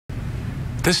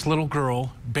This little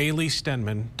girl, Baylee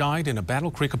Stenman, died in a Battle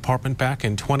Creek apartment back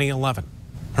in 2011.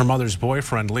 Her mother's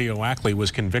boyfriend, Leo Ackley, was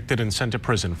convicted and sent to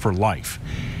prison for life.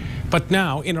 But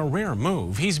now, in a rare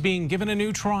move, he's being given a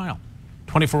new trial.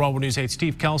 24-Hour News 8's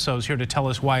Steve Kelso is here to tell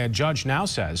us why a judge now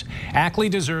says Ackley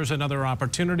deserves another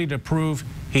opportunity to prove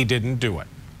he didn't do it.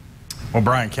 Well,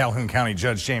 Brian, Calhoun County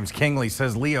Judge James Kingley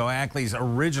says Leo Ackley's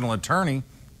original attorney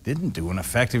didn't do an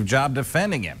effective job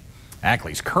defending him.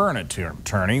 Ackley's current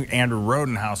attorney, Andrew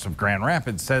Rodenhouse of Grand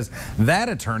Rapids, says that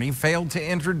attorney failed to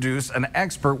introduce an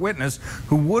expert witness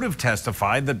who would have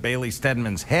testified that Baylee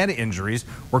Stenman's head injuries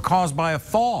were caused by a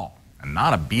fall and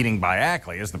not a beating by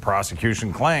Ackley, as the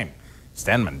prosecution claimed.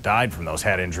 Stenman died from those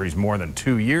head injuries more than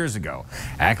 2 years ago.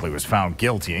 Ackley was found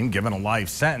guilty and given a life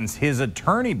sentence. His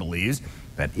attorney believes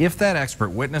that if that expert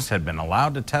witness had been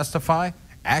allowed to testify,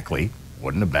 Ackley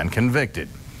wouldn't have been convicted.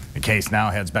 The case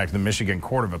now heads back to the Michigan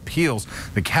Court of Appeals.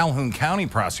 The Calhoun County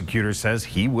prosecutor says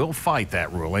he will fight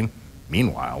that ruling.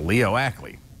 Meanwhile, Leo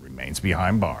Ackley remains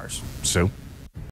behind bars. Sue?